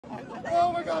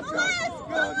Oh my God, go.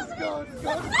 Just go.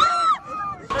 Let's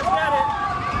get it.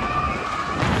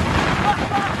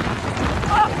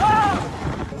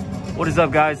 What is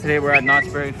up, guys? Today we're at Knott's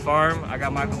Berry Farm. I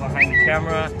got Michael behind the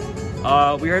camera.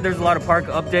 We heard there's a lot of park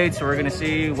updates, so we're gonna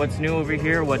see what's new over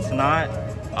here, what's not.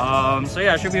 So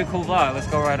yeah, it should be a cool vlog. Let's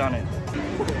go right on it.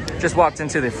 Just walked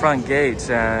into the front gates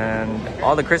and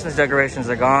all the Christmas decorations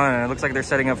are gone, and it looks like they're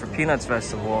setting up for Peanuts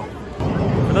Festival.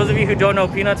 For those of you who don't know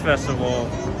Peanuts Festival,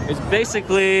 it's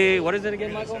basically, what is it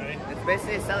again, Michael? It's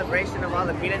basically a celebration of all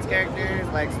the Peanuts characters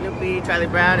like Snoopy, Charlie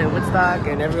Brown, and Woodstock,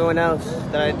 and everyone else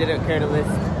that I didn't care to list.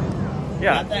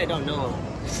 Yeah. Not that I don't know them.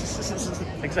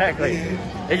 Exactly.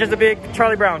 It's just a big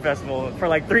Charlie Brown festival for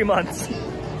like 3 months. For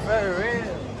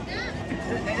real.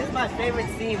 This is my favorite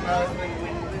scene, bro. When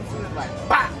she was like,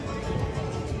 bah!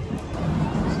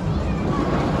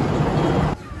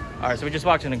 All right, so we just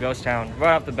walked into Ghost Town.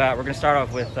 Right off the bat, we're gonna start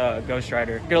off with Ghost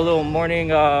Rider. Get a little morning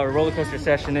roller coaster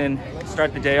session in,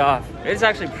 start the day off. It's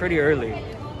actually pretty early.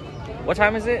 What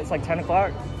time is it? It's like 10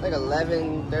 o'clock? It's like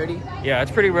 11:30. Yeah, it's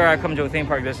pretty rare I come to a theme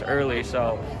park this early,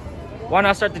 so why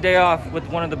not start the day off with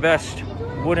one of the best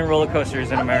wooden roller coasters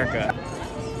in America?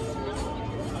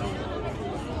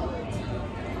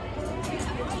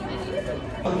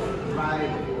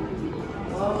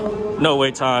 No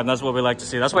wait time, that's what we like to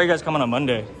see. That's why you guys come on a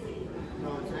Monday.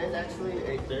 No, today's actually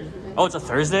a Thursday. Oh, it's a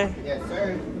Thursday? Yes,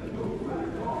 sir.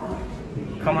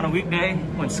 Come on a weekday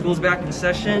when school's back in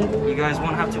session. You guys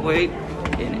won't have to wait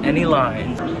in any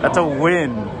line. That's a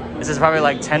win. This is probably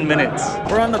like 10 minutes.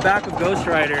 We're on the back of Ghost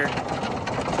Rider.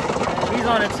 He's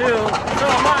on it too. So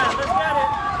am I. Let's get it.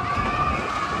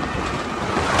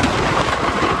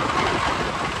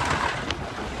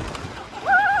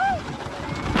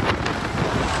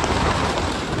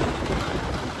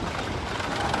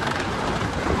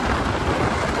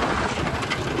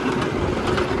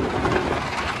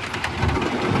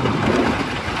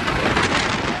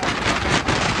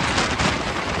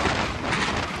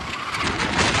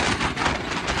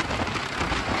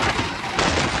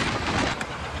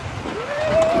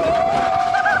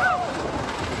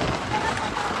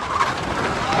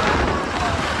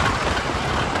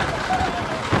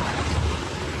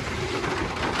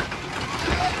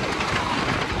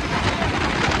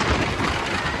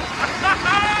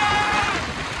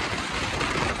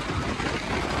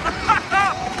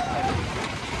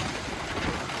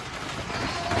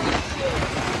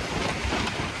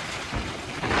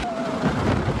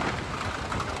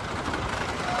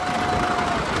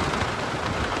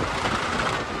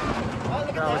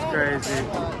 That was crazy.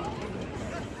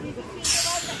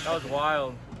 That was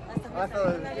wild. I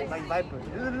felt like Viper.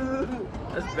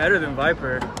 That's better than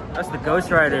Viper. That's the Ghost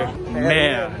Rider.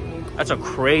 Man, that's a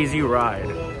crazy ride.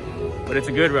 But it's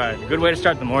a good ride. Good way to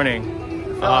start the morning.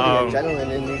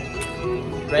 Adrenaline in me.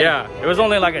 Yeah, it was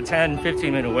only like a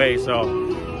 10-15 minute wait,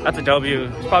 so that's a W.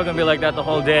 It's probably gonna be like that the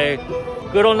whole day.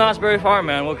 Good old Knott's Berry Farm,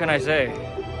 man. What can I say?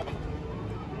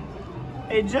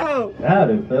 Hey, Joe.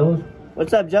 Howdy, fellas.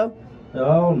 What's up, Joe?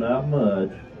 Oh, not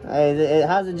much. Hey,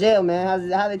 how's the jail, man?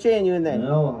 How they treating you in there? You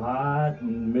know, hot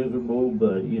and miserable,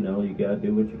 but you know, you gotta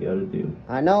do what you gotta do.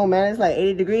 I know, man. It's like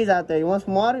 80 degrees out there. You want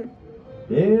some water?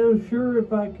 Yeah, sure,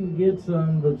 if I can get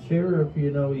some. But sheriff,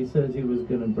 you know, he says he was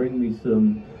gonna bring me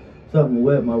something to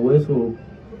wet my whistle.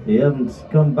 He hasn't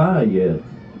come by yet.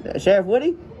 Sheriff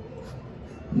Woody?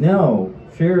 No,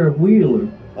 Sheriff Wheeler.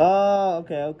 Oh,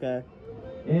 okay.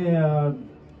 Yeah,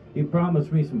 he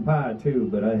promised me some pie too,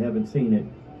 but I haven't seen it.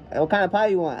 What kind of pie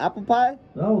you want? Apple pie?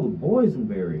 Oh, the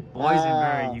boysenberry.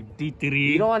 Boysenberry, you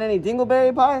You don't want any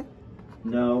dingleberry pie?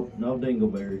 No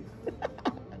dingleberry.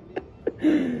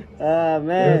 Man.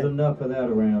 There's enough of that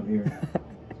around here.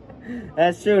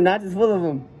 That's true. Not just full of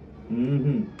them.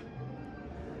 Mm-hmm.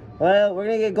 Well, we're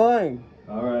gonna get going.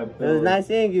 All right, It was fellas. nice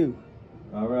seeing you.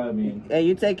 All right, man. Hey,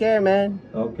 you take care, man.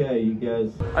 Okay, you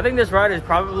guys. I think this ride is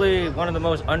probably one of the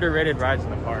most underrated rides in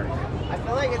the park. I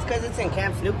feel like it's because it's in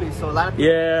Camp Snoopy, so a lot of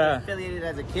people affiliated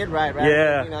as a kid ride, right?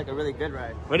 Yeah. Like a really good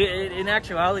ride. But in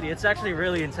actuality, it's actually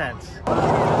really intense.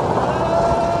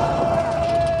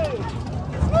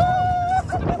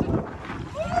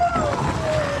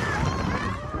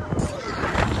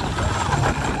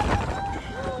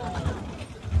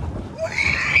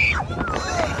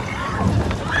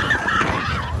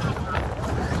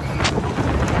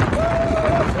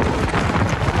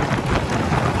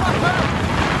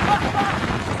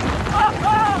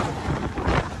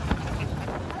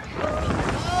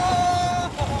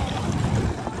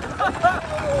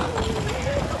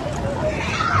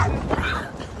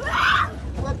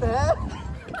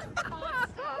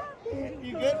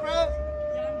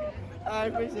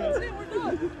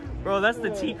 that's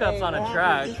the teacups on a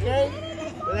track. Was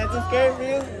that too scary for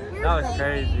you? That was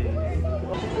crazy.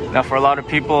 Now, for a lot of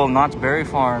people, Knott's Berry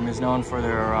Farm is known for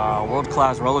their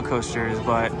world-class roller coasters,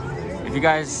 but if you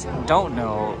guys don't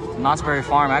know, Knott's Berry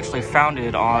Farm actually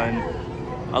founded on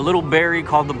a little berry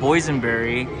called the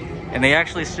boysenberry, and they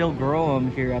actually still grow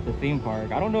them here at the theme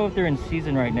park. I don't know if they're in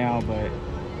season right now, but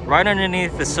right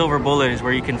underneath the silver bullet is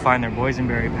where you can find their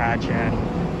boysenberry patch, and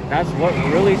that's what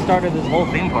really started this whole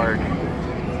theme park.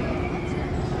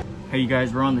 Hey, you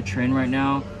guys, we're on the train right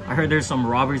now. I heard there's some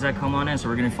robbers that come on it, so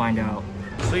we're gonna find out.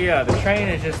 So yeah, the train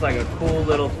is just like a cool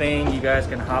little thing you guys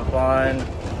can hop on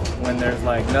when there's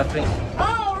like nothing.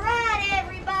 All right,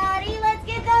 everybody, let's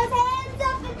get those hands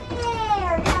up in the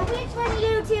air. Now, which one of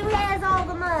you two has all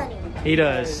the money? He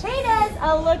does. He does.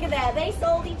 Oh, look at that. They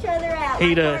sold each other out. He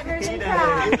like does. partners in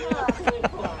crime.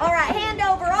 All right, hand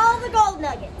over all the gold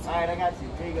nuggets. All right, I got you.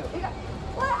 Here you go.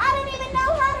 Well, I don't even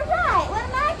know how to write. What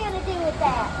am I going to do with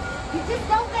that? You just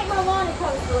don't make my wanted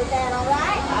poster with that, all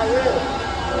right? I will.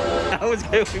 That was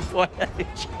good. We pointed at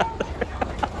each other.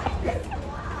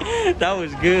 That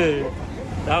was good.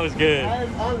 That was good. I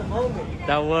was on the moment.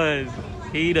 That was.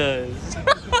 He does.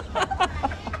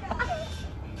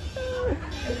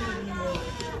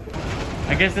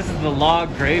 I guess this is the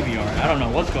log graveyard. I don't know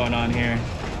what's going on here.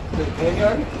 The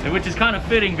graveyard? Which is kind of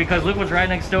fitting because look what's right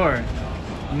next door.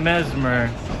 Mesmer.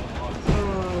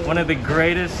 One of the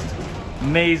greatest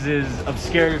mazes of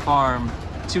Scary Farm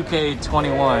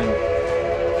 2K21.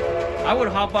 I would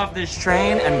hop off this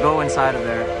train and go inside of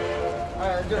there.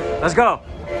 Alright, let's do it. Let's go.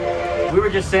 We were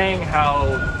just saying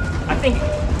how I think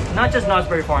not just Knott's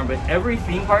Berry Farm, but every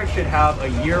theme park should have a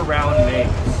year-round maze.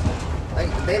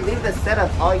 Like, they leave the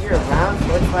setup all year round,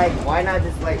 so it's like, why not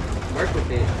just like work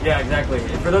with it? Yeah, exactly.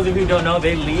 And for those of you who don't know,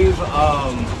 they leave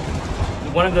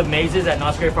one of the mazes at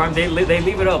Knott's Berry Farm. They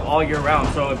leave it up all year round.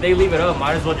 So if they leave it up,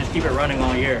 might as well just keep it running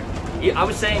all year. I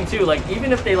was saying too, like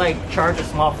even if they like charge a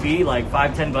small fee, like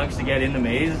 $5-10 bucks to get in the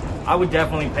maze, I would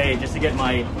definitely pay just to get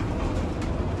my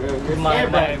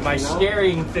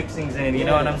scaring fixings in. You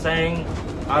know what I'm saying?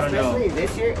 I don't know. Especially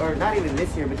this year, or not even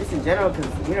this year, but just in general, because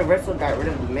Universal got rid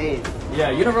of the maze.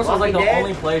 Yeah, Universal was like the Dead.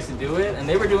 only place to do it, and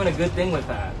they were doing a good thing with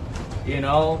that. You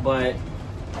know, but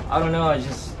I don't know. It's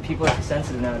just people are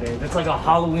sensitive nowadays. It's like a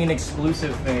Halloween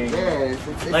exclusive thing. Yeah,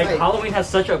 it's like Halloween has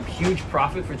such a huge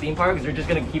profit for theme parks. They're just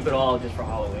gonna keep it all just for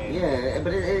Halloween. Yeah,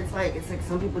 but it's like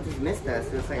some people just miss that.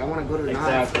 So it's like I want to go to the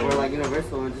Knott's or like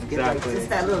Universal and just get like just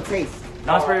that little taste.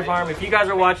 Knott's Berry Farm, if you guys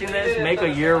are watching this, make a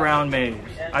year-round maze.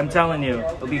 I'm telling you,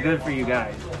 it'll be good for you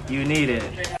guys. You need it.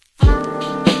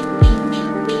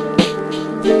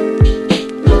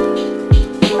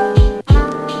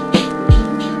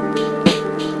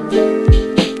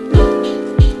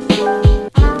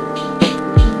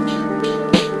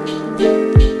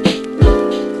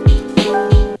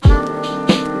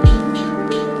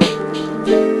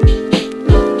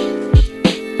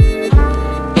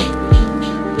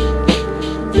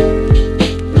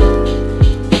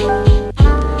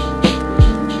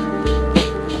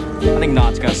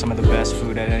 Some of the best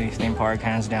food at any theme park,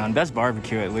 hands down. Best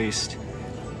barbecue, at least.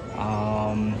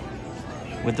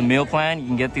 With the meal plan, you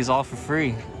can get these all for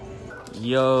free.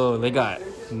 Yo, they got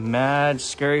mad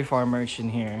Scary Farm merch in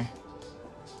here.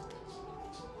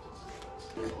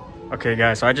 Okay,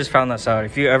 guys, so I just found this out.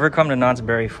 If you ever come to Knott's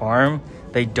Berry Farm,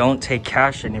 they don't take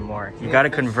cash anymore. You got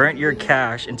to convert your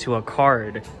cash into a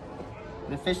card.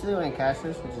 We officially went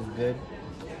cashless, which is good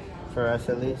for us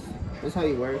at least. This is how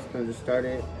it works. Gonna just start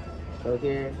it. Go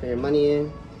here, put your money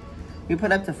in. You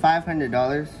put up to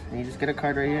 $500 and you just get a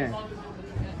card right here.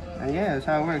 And yeah, that's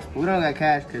how it works. But we don't got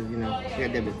cash because, you know, we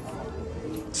got debit.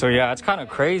 So yeah, it's kind of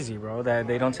crazy, bro, that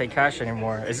they don't take cash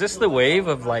anymore. Is this the wave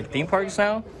of like theme parks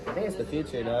now? I think it's the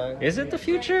future, dog. Is it the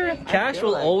future? Cash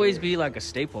will always be like a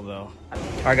staple though. All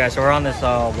right, guys, so we're on this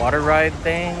water ride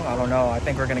thing. I don't know. I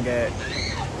think we're gonna get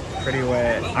pretty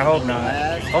wet. I hope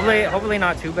not. Hopefully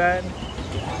not too bad.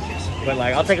 But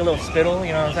like, I'll take a little spittle,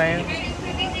 you know what I'm saying?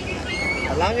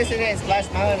 As long as it ain't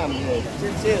Splash Mountain, I'm good.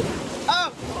 Chill.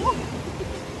 Oh!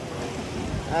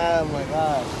 Oh my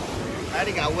gosh. I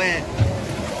already got wet.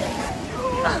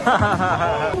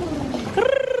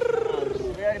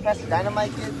 We already passed the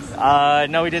Dynamite Kids?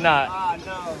 No, we did not. Oh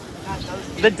no, not those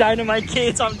kids. The Dynamite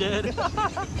Kids, I'm dead.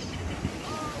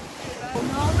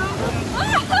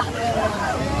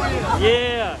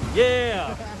 Yeah,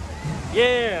 yeah,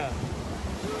 yeah.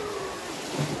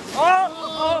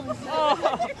 Oh,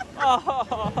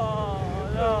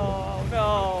 no, no.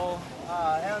 Oh,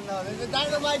 hell no. There's a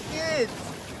Dynamite Kids.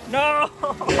 No,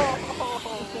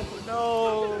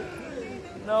 no,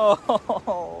 no,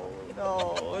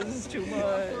 No, this is too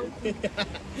much.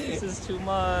 This is too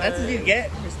much. That's what you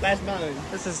get for Splash Mountain.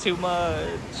 This is too much.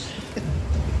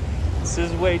 This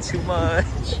is way too much.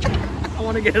 I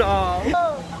want to get off.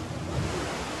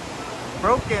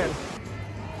 Broken.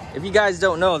 If you guys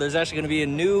don't know, there's actually going to be a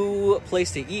new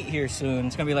place to eat here soon.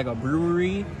 It's going to be like a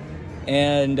brewery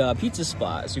and a pizza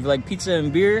spot. So if you like pizza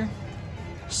and beer,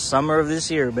 summer of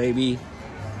this year, baby.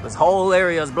 This whole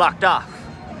area is blocked off.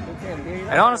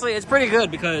 And honestly, it's pretty good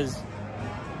because,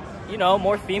 you know,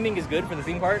 more theming is good for the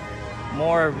theme park.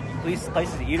 More places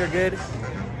to eat are good. It's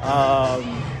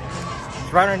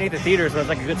right underneath the theater, so it's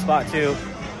like a good spot too.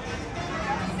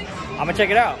 I'm gonna check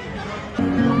it out.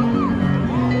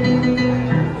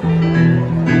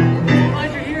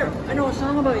 Glad you're here. I know a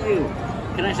song about you.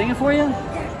 Can I sing it for you?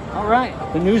 Yeah. All right.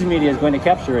 The news media is going to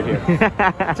capture it here.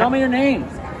 Tell me your name.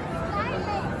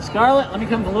 Scarlett, let me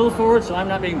come a little forward so I'm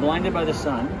not being blinded by the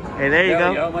sun. Hey, there you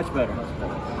go. Much better, much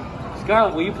better.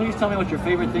 Scarlett, will you please tell me what your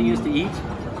favorite thing is to eat?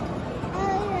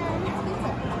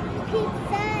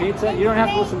 Pizza. Pizza? You don't have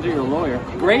to listen to your lawyer.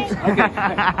 Grapes? Okay,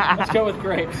 let's go with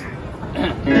grapes.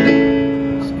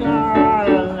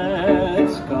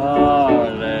 Scarlett,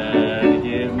 Scarlett,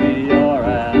 give me your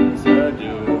answer,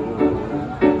 do.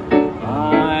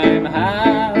 I'm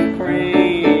half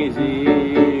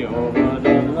crazy over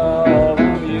the love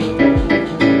of you.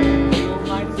 You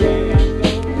might say I'm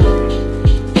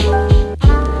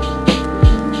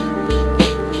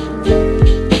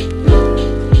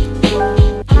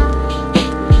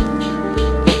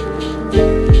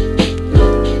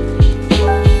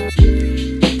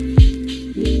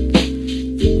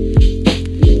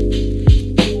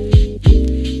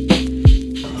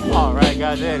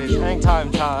it's hang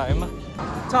time.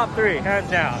 Top 3, hands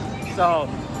down. So,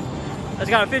 I just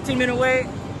got a 15-minute wait.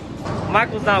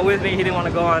 Michael's not with me. He didn't want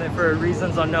to go on it for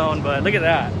reasons unknown, but look at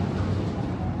that.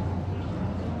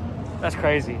 That's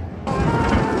crazy.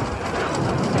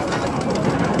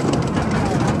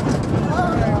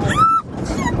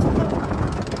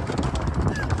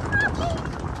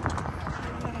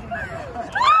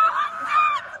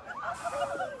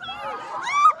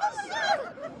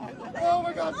 Oh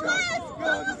my God, it's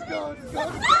gone.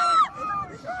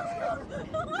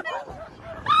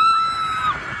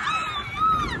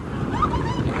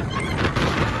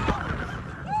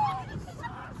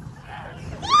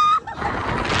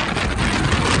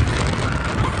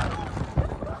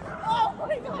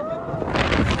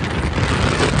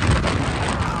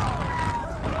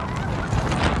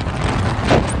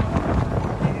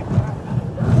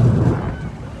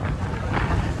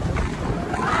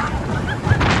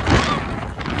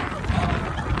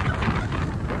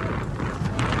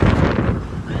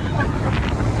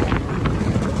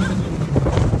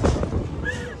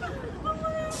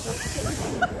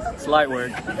 Light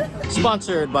work.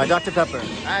 Sponsored by Dr. Pepper.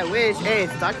 I wish. Hey,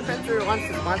 if Dr. Pepper wants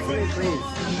to sponsor me, please.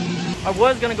 I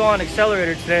was gonna go on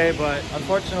Accelerator today, but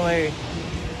unfortunately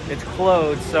it's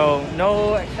closed, so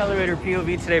no Accelerator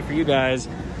POV today for you guys.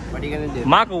 What are you gonna do?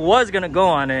 Michael was gonna go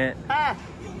on it, Ah,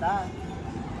 stop.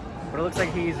 but it looks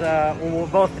like he's well, we're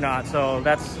both not, so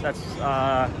that's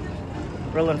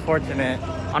real unfortunate.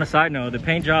 On a side note, the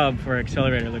paint job for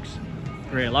Accelerator looks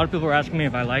great. A lot of people are asking me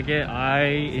if I like it. I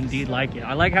indeed like it.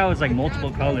 I like how it's like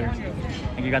multiple colors.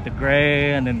 Like you got the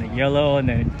gray and then the yellow, and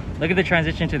then look at the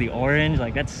transition to the orange.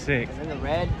 Like that's sick. And the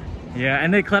red. Yeah,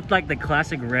 and they kept like the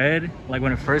classic red, like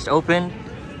when it first opened.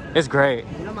 It's great.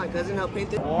 You know my cousin helped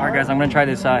paint it. All right, guys, I'm gonna try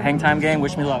this hang time game.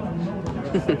 Wish me luck.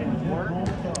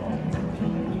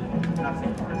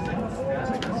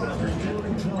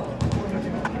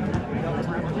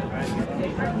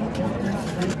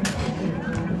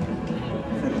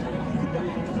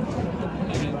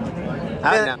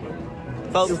 How now?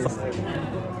 Focus.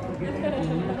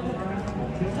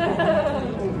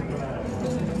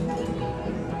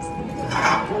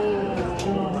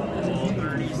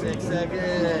 36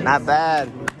 seconds. Not bad.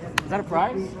 Is that a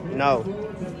prize? No.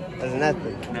 That's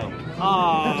nothing. No.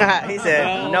 Oh. He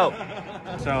said no.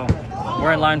 So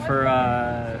we're in line for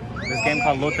this game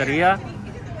called Loteria.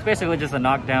 It's basically just a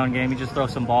knockdown game. You just throw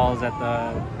some balls at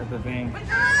the thing.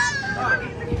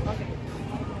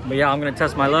 But yeah, I'm gonna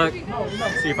test my luck,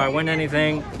 see if I win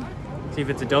anything, see if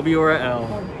it's a W or a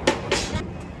L.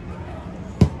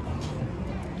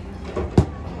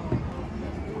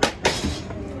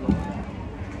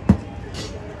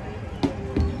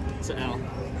 It's an L.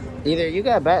 Either you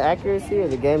got bad accuracy or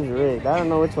the game's rigged. I don't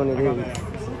know which one it is.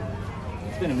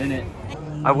 It's been a minute.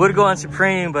 I would go on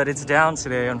Supreme, but it's down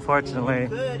today, unfortunately.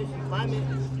 Good, if you climb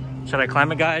it. Should I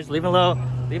climb it, guys? Leave below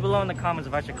in the comments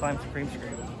if I should climb Supreme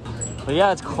Screen. But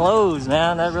yeah, it's closed,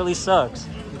 man. That really sucks.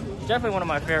 It's definitely one of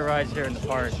my favorite rides here in the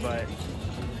park, but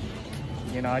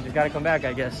you know, I just gotta come back,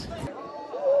 I guess.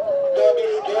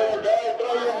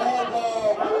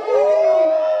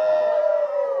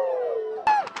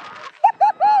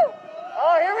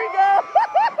 Oh, here we go!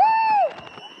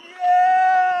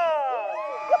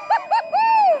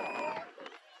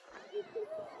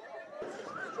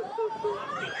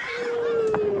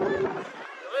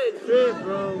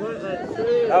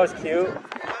 That was cute.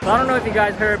 So I don't know if you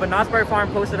guys heard, but Knott's Berry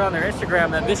Farm posted on their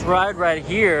Instagram that this ride right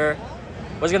here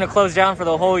was gonna close down for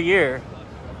the whole year.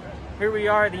 Here we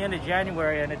are at the end of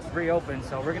January and it's reopened,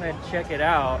 so we're gonna check it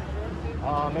out.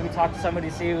 Maybe talk to somebody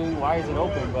to see why is it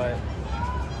open, but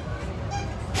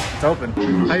it's open.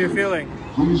 How you feeling?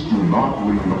 Please do not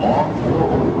lean on or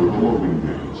over the loading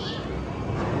gates.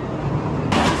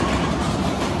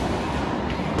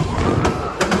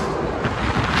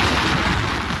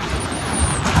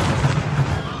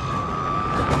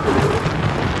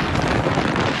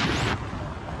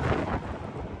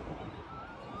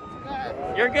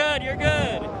 You're good, you're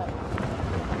good.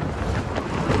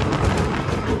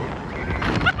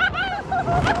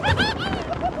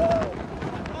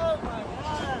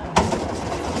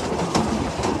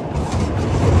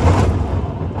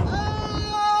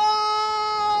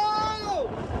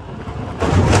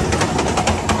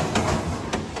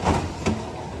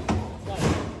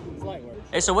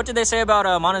 Hey, so what did they say about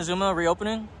Montezuma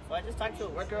reopening? So I just talked to a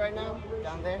worker right now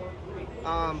down there.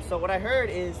 So what I heard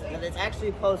is that it's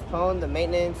actually postponed the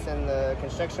maintenance and the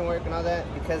construction work and all that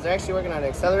because they're actually working on an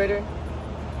accelerator,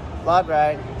 log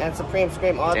ride, and Supreme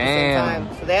Scream all at the same time.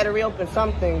 So they had to reopen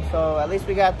something. So at least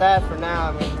we got that for now.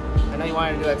 I mean, I know you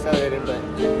wanted to do accelerator, but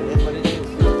it is what it is.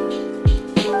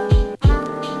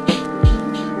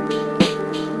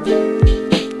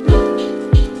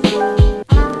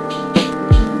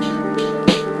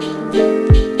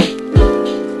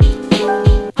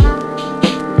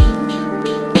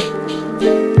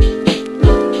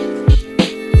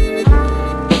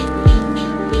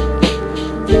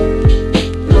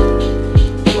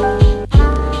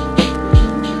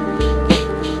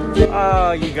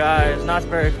 Oh, you guys, Knott's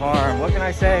Berry Farm. What can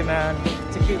I say, man?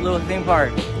 It's a cute little theme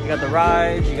park. You got the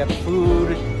rides, you got the food.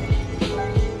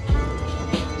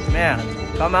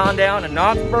 Man, come on down to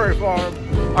Knott's Berry Farm.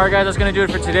 All right, guys, that's gonna do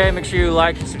it for today. Make sure you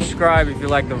like and subscribe if you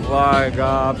like the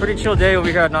vlog. Pretty chill day over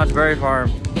here at Knott's Berry Farm,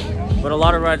 but a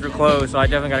lot of rides were closed, so I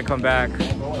definitely gotta come back.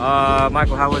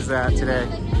 Michael, how was that today?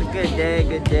 It's a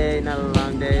good day. Not a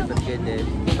long day, but a good day.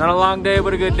 Not a long day,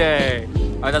 but a good day.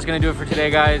 All right, that's gonna do it for today,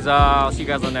 guys. I'll see you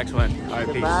guys on the next one. All right,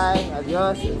 peace. Goodbye,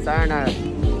 adios, and sayonara.